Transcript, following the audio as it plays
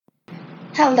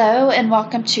Hello, and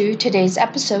welcome to today's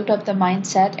episode of the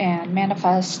Mindset and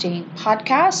Manifesting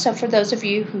Podcast. So, for those of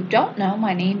you who don't know,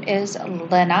 my name is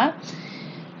Lena.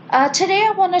 Today,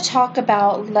 I want to talk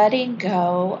about letting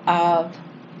go of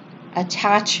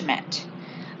attachment.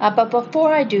 But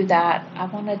before I do that, I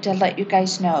wanted to let you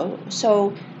guys know.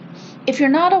 So, if you're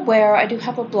not aware, I do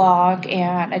have a blog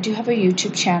and I do have a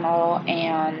YouTube channel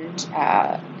and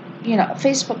a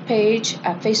Facebook page,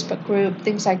 a Facebook group,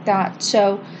 things like that.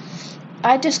 So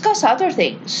I discuss other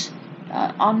things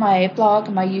on my blog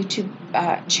and my YouTube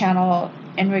channel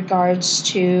in regards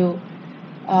to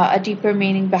a deeper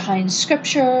meaning behind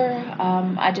scripture.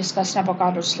 I discuss Neville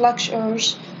Goddard's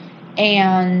lectures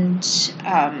and,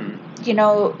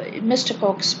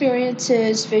 mystical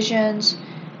experiences, visions,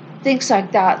 things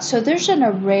like that. So there's an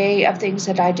array of things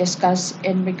that I discuss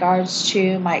in regards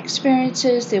to my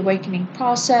experiences, the awakening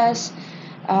process,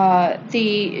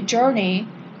 the journey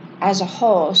as a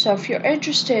whole. So if you're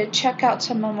interested, check out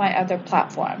some of my other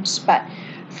platforms. But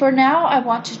for now, I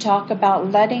want to talk about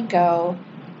letting go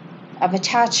of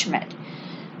attachment.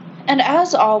 And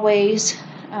as always,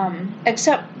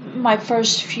 except my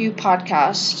first few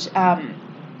podcasts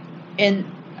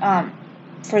in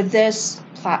for this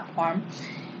platform,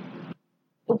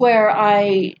 where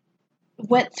I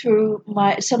went through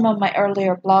some of my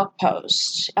earlier blog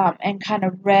posts and kind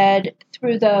of read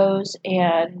through those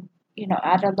and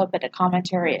add a little bit of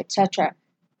commentary, etc.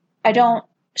 I don't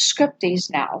script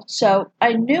these now. So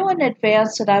I knew in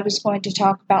advance that I was going to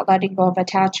talk about letting go of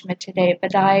attachment today,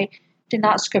 but I did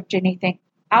not script anything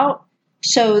out.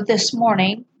 So this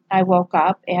morning I woke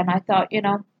up and I thought,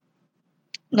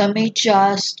 let me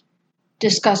just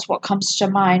discuss what comes to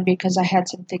mind because I had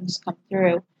some things come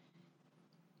through.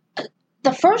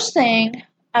 The first thing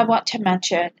I want to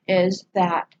mention is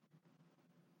that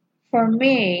for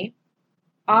me,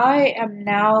 I am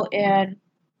now in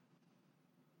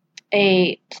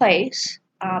a place,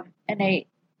 in a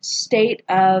state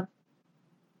of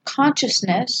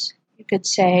consciousness, you could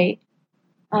say,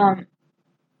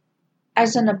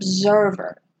 as an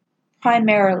observer,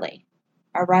 primarily.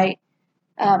 All right?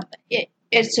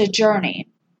 It's a journey.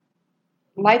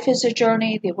 Life is a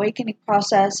journey. The awakening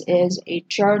process is a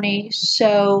journey.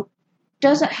 So it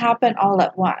doesn't happen all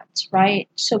at once, right?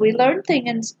 So we learn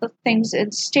things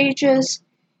in stages.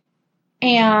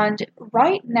 And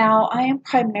right now, I am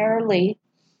primarily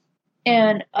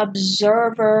in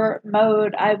observer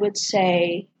mode, I would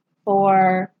say,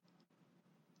 for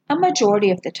a majority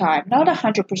of the time. Not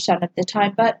 100% of the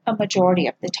time, but a majority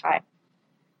of the time.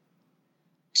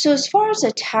 So as far as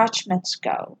attachments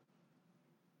go,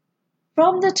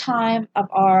 from the time of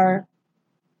our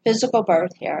physical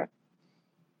birth here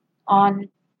on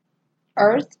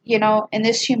Earth, in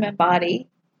this human body,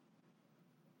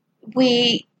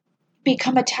 we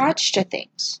become attached to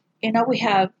things. We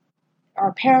have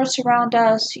our parents around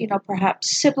us,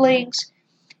 perhaps siblings.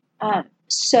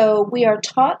 So we are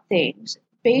taught things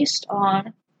based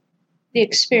on the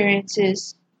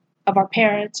experiences of our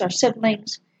parents, our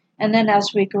siblings, and then as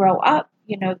we grow up,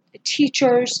 the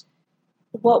teachers,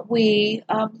 what we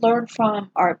learn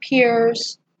from our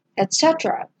peers,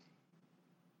 etc.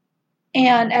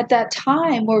 And at that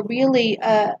time, we're really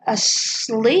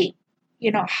asleep,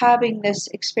 having this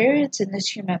experience in this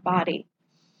human body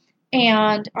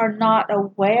and are not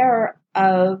aware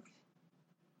of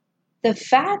the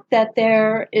fact that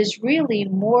there is really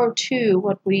more to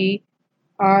what we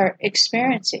are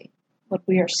experiencing, what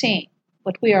we are seeing,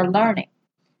 what we are learning.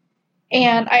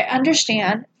 And I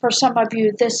understand for some of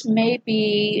you, this may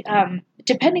be,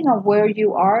 depending on where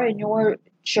you are in your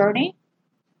journey,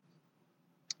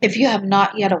 if you have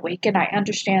not yet awakened, I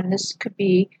understand this could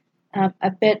be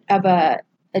a bit of a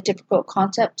difficult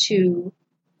concept to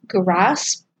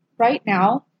grasp right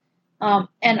now. And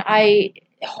I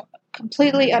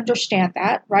completely understand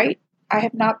that, right? I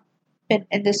have not been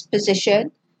in this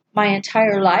position my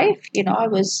entire life. I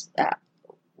was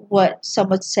what some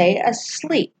would say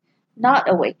asleep, not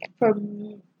awakened for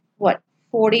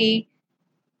 40,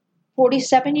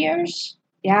 47 years?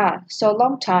 Yeah, so a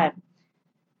long time.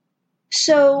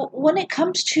 So when it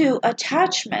comes to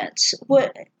attachments,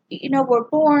 we're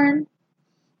born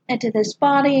into this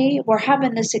body, we're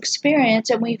having this experience,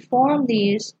 and we form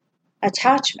these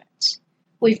attachments.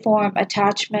 We form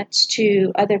attachments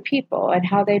to other people and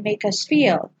how they make us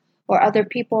feel, or other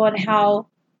people and how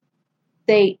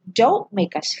they don't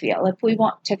make us feel. If we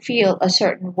want to feel a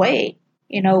certain way,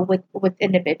 with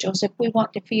individuals, if we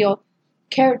want to feel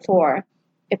cared for,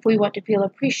 if we want to feel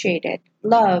appreciated,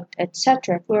 loved,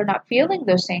 etc., if we're not feeling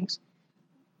those things,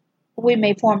 we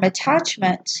may form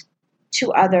attachments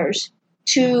to others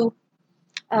to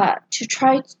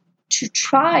try to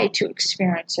try to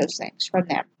experience those things from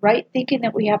them, right? Thinking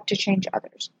that we have to change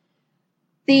others.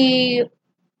 The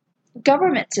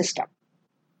government system,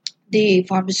 the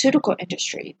pharmaceutical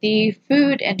industry, the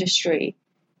food industry,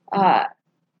 uh,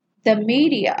 the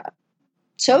media,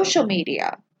 social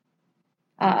media,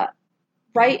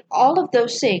 right? All of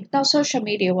those things. Now, social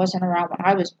media wasn't around when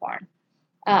I was born,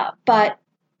 but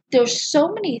there's so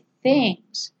many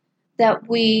things that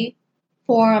we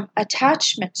form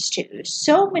attachments to,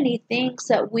 so many things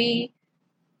that we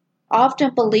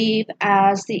often believe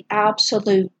as the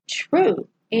absolute truth,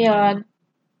 and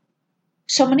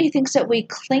so many things that we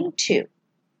cling to,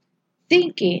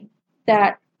 thinking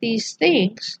that these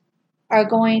things are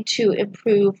going to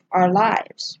improve our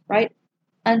lives, right?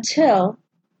 Until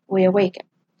we awaken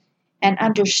and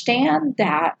understand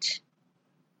that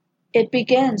it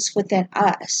begins within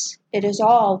us. It is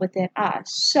all within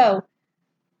us. So,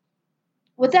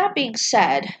 with that being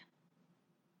said,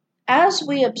 as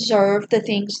we observe the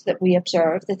things that we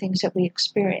observe, the things that we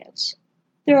experience,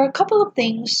 there are a couple of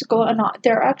things going on.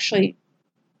 There are actually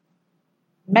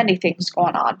many things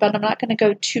going on, but I'm not going to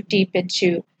go too deep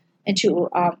into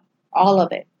all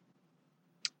of it.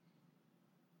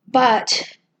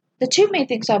 But the two main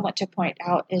things I want to point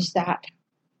out is that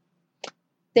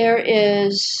there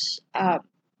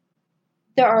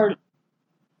are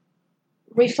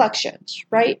reflections,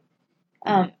 right,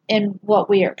 in what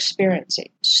we are experiencing.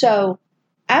 So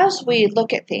as we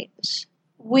look at things,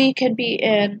 we can be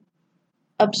in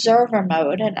observer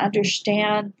mode and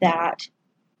understand that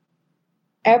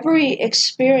every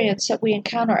experience that we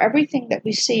encounter, everything that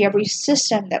we see, every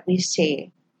system that we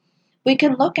see, we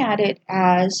can look at it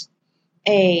as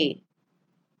a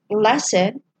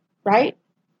lesson, right?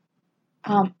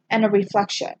 And a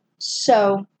reflection.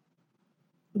 So,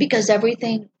 because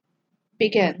everything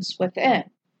begins within.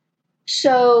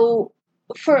 So,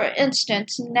 for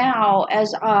instance, now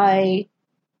as I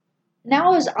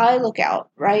look out,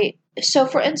 right? So,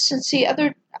 for instance,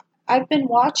 I've been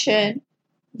watching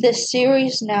this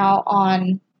series now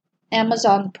on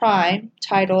Amazon Prime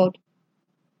titled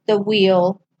The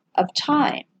Wheel of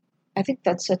Time. I think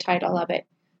that's the title of it.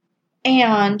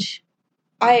 And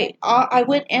I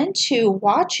went into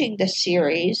watching the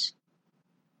series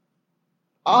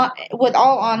with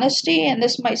all honesty, and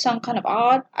this might sound kind of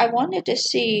odd. I wanted to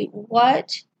see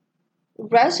what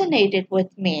resonated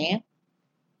with me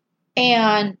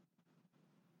and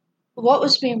what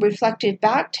was being reflected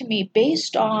back to me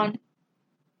based on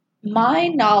my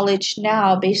knowledge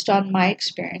now, based on my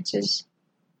experiences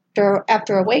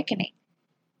after awakening.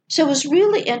 So it was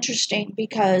really interesting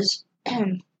because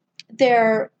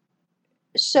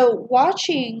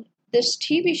watching this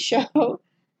TV show,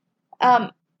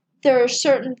 there are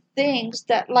certain things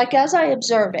that, like, as I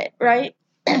observe it, right,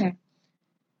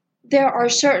 there are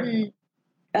certain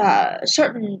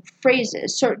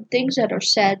phrases, certain things that are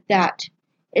said that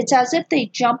it's as if they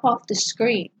jump off the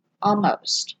screen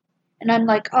almost. And I'm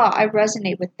like, oh, I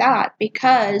resonate with that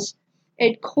because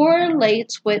it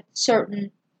correlates with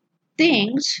certain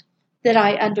things that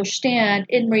I understand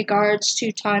in regards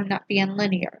to time not being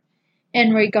linear,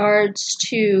 in regards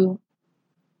to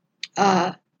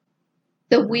the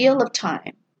wheel of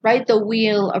time, right? The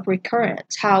wheel of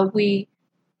recurrence, how we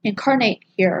incarnate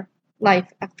here,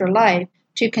 life after life,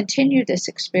 to continue this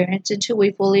experience until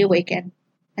we fully awaken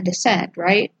and ascend,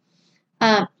 right?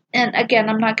 And again,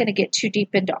 I'm not going to get too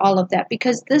deep into all of that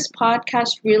because this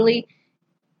podcast really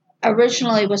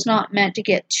originally was not meant to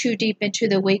get too deep into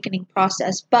the awakening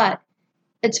process, but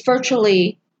it's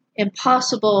virtually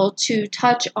impossible to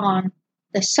touch on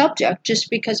the subject just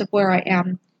because of where I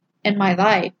am in my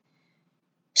life.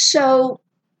 So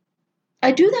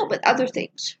I do that with other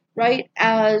things, right?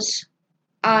 As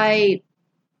I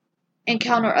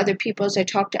encounter other people, as I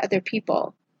talk to other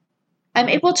people, I'm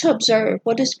able to observe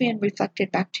what is being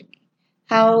reflected back to me.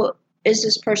 How is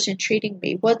this person treating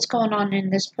me? What's going on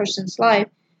in this person's life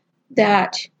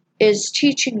that is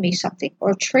teaching me something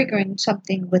or triggering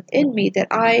something within me that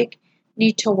I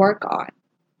need to work on,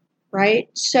 right?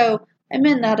 So I'm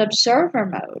in that observer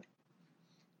mode.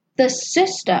 The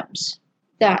systems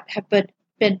that have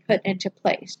been put into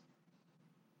place.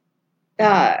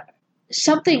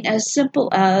 Something as simple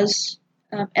as,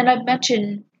 and I've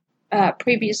mentioned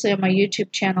previously on my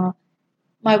YouTube channel,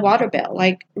 my water bill,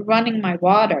 like running my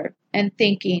water and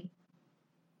thinking,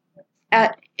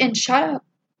 in childhood,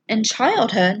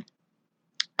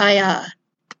 I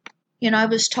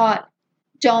was taught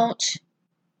don't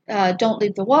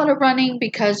leave the water running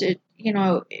because it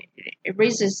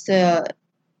raises the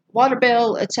water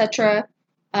bill, etc.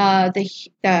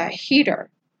 The heater,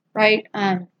 right,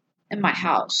 in my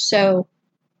house. So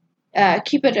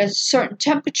keep it at a certain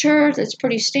temperature that's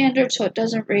pretty standard so it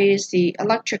doesn't raise the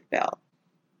electric bill.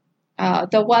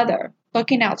 The weather,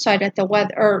 looking outside at the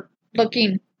weather, or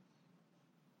looking,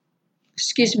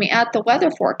 at the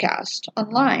weather forecast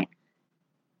online.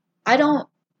 I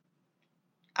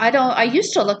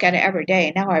used to look at it every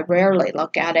day. Now I rarely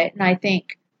look at it. And I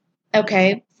think,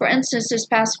 okay, for instance, this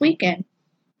past weekend,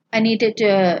 I needed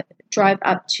to drive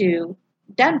up to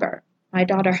Denver. My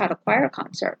daughter had a choir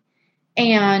concert.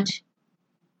 And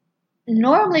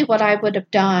normally what I would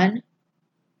have done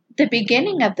the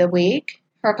beginning of the week,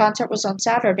 her concert was on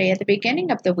Saturday. At the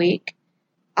beginning of the week,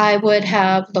 I would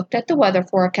have looked at the weather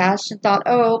forecast and thought,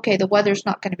 oh, okay, the weather's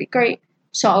not going to be great.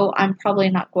 So I'm probably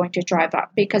not going to drive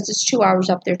up because it's 2 hours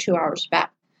up there, 2 hours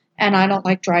back. And I don't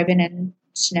like driving in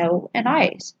snow and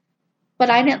ice. But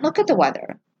I didn't look at the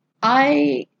weather.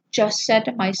 I just said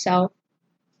to myself,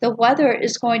 the weather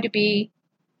is going to be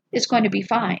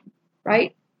fine,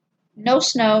 right? No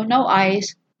snow, no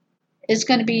ice. It's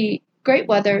going to be great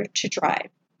weather to drive.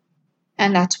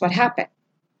 And that's what happened.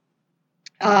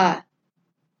 I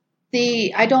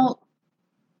don't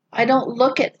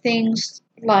look at things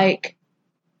like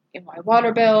my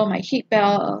water bill, my heat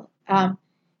bill, even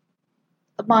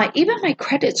my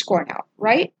credit score now,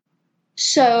 right?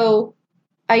 So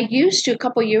I used to a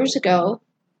couple years ago,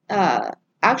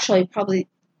 actually probably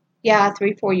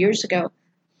 3-4 years ago.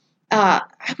 I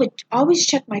would always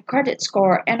check my credit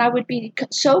score, and I would be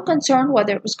so concerned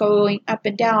whether it was going up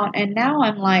and down. And now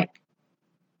I'm like,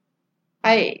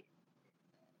 I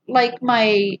like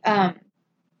my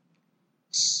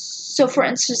so for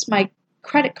instance, my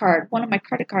credit card, one of my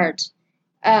credit cards,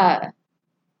 uh,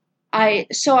 I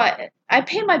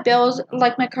pay my bills,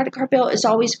 like my credit card bill is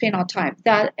always paid on time.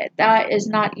 That is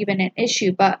not even an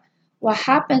issue. But what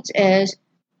happens is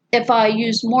if I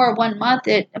use more one month,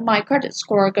 my credit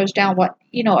score goes down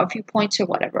a few points or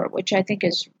whatever, which I think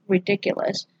is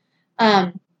ridiculous.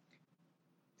 Um,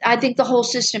 I think the whole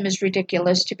system is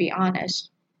ridiculous, to be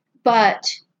honest. But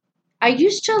I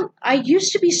used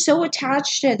to be so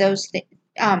attached to those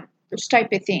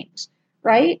type of things,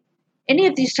 right? Any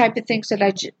of these type of things that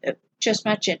I just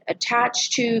mentioned,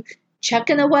 attached to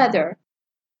checking the weather.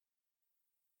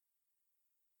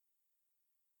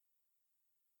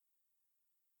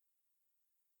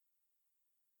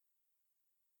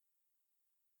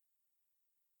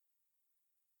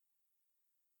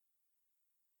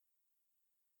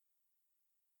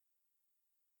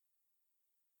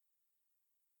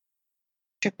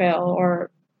 Bill or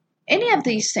any of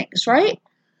these things, right?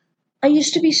 I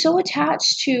used to be so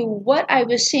attached to what I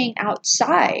was seeing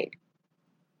outside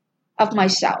of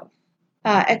myself,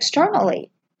 externally.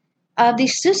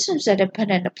 These systems that have put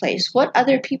into place, what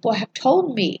other people have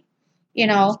told me, you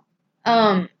know,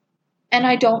 um, and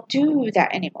I don't do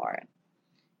that anymore.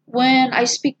 When I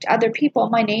speak to other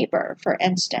people, my neighbor, for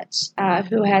instance,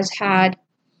 who has had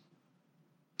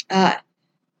uh,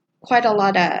 quite a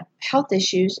lot of health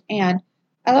issues, and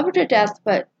I love her to death,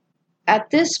 but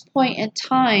at this point in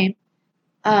time,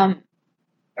 um,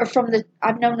 or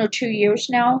I've known her 2 years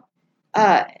now.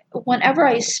 Whenever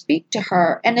I speak to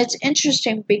her, and it's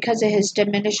interesting because it has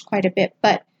diminished quite a bit,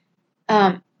 but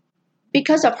um,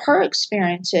 because of her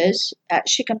experiences,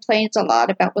 she complains a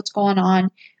lot about what's going on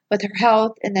with her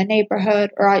health in the neighborhood,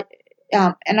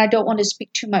 and I don't want to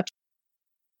speak too much.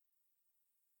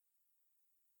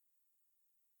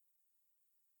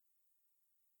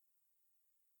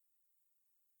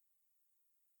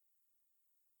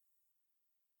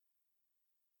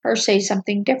 Her say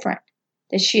something different,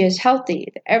 that she is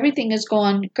healthy, that everything is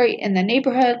going great in the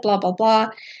neighborhood, blah blah blah.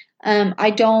 Um,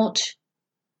 I don't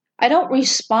I don't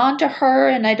respond to her,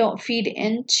 and I don't feed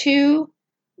into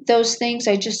those things.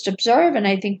 I just observe and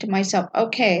I think to myself,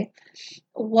 okay,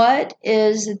 what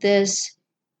is this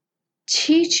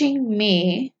teaching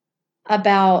me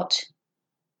about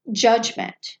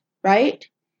judgment, right?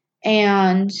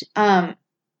 And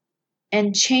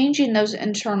and changing those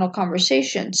internal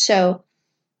conversations. So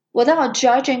without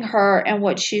judging her and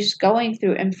what she's going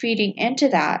through and feeding into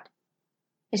that,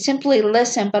 I simply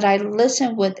listen, but I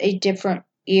listen with a different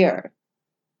ear,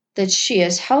 that she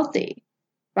is healthy,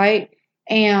 right?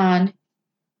 And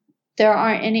there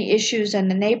aren't any issues in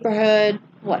the neighborhood,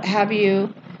 what have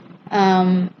you.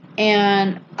 And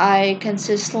I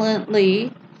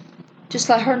consistently just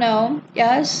let her know,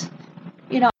 yes,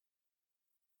 you know,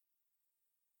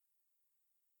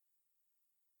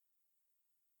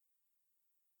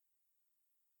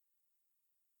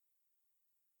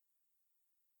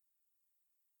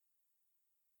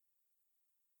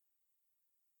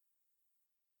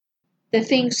 the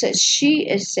things that she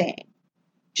is saying,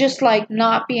 just like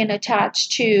not being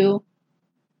attached to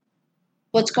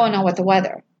what's going on with the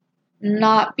weather,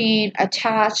 not being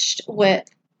attached with,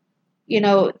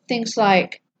 things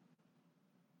like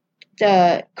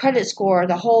the credit score,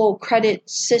 the whole credit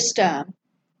system,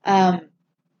 um,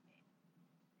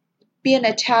 being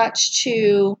attached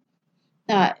to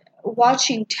uh,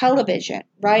 watching television,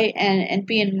 right? And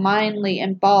being mindly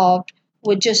involved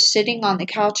with just sitting on the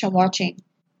couch and watching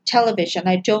television.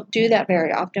 I don't do that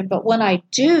very often, but when I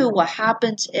do, what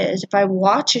happens is if I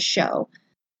watch a show,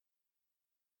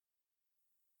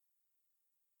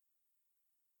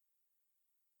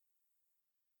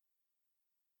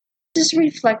 this is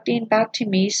reflecting back to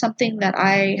me something that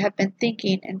I have been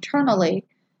thinking internally,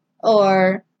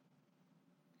 or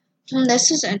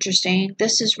this is interesting.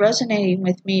 This is resonating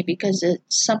with me because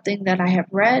it's something that I have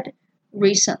read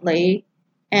recently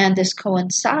and this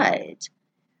coincides.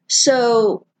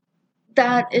 So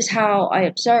that is how I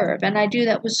observe, and I do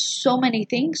that with so many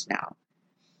things now.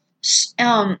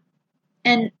 Um,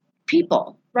 and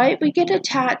people, right? We get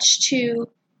attached to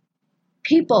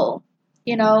people,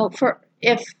 for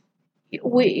if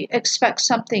we expect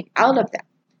something out of them.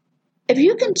 If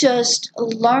you can just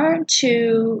learn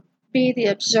to be the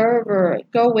observer,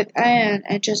 go within,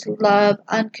 and just love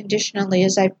unconditionally,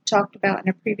 as I talked about in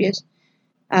a previous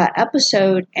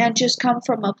episode, and just come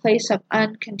from a place of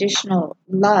unconditional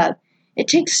love, it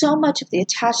takes so much of the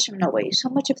attachment away, so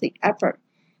much of the effort,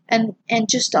 and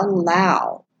just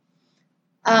allow.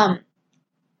 Um,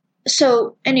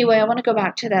 so anyway, I want to go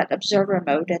back to that observer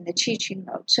mode and the teaching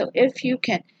mode.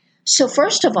 So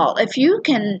first of all, if you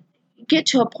can get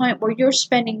to a point where you're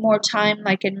spending more time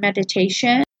like in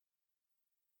meditation,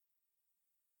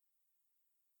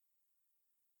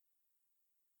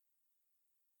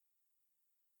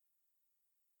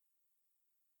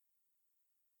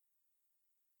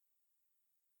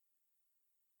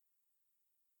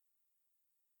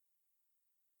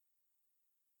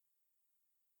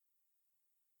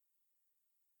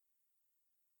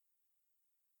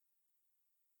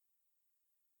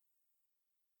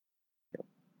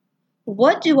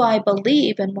 what do I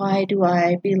believe and why do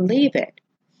I believe it?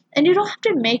 And you don't have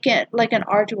to make it like an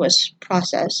arduous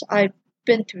process. I've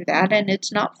been through that and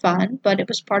it's not fun, but it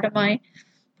was part of my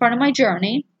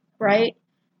journey, right?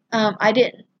 I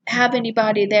didn't have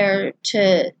anybody there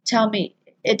to tell me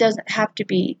it doesn't have to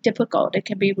be difficult. It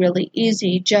can be really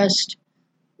easy. Just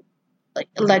like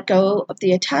let go of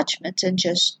the attachments and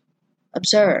just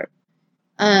observe,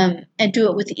 and do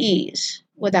it with ease,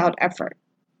 without effort.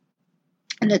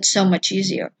 And it's so much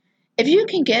easier. If you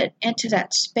can get into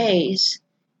that space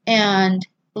and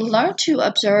learn to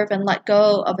observe and let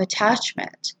go of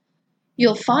attachment,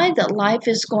 you'll find that life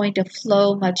is going to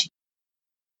flow much.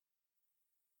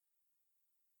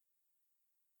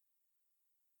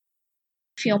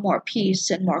 Feel more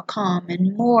peace and more calm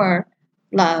and more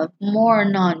love, more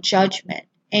non-judgment.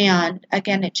 And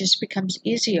again, it just becomes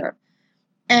easier.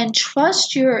 And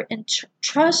trust your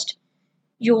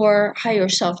higher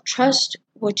self. Trust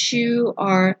what you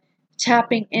are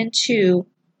tapping into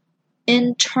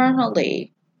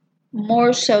internally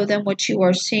more so than what you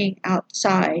are seeing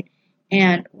outside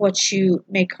and what you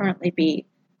may currently be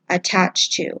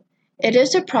attached to. It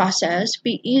is a process.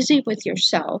 Be easy with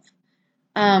yourself.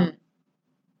 Um,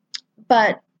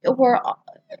 but we're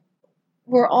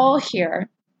all here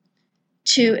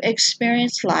to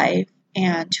experience life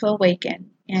and to awaken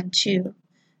and to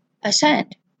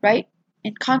ascend, right?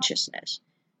 In consciousness.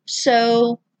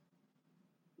 So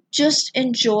just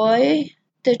enjoy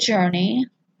the journey.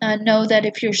 Know that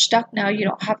if you're stuck now, you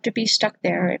don't have to be stuck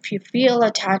there. If you feel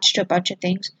attached to a bunch of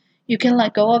things, you can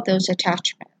let go of those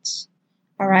attachments.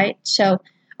 All right. So,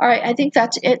 all right. I think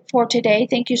that's it for today.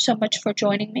 Thank you so much for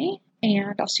joining me,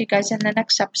 and I'll see you guys in the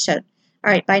next episode.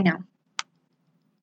 All right. Bye now.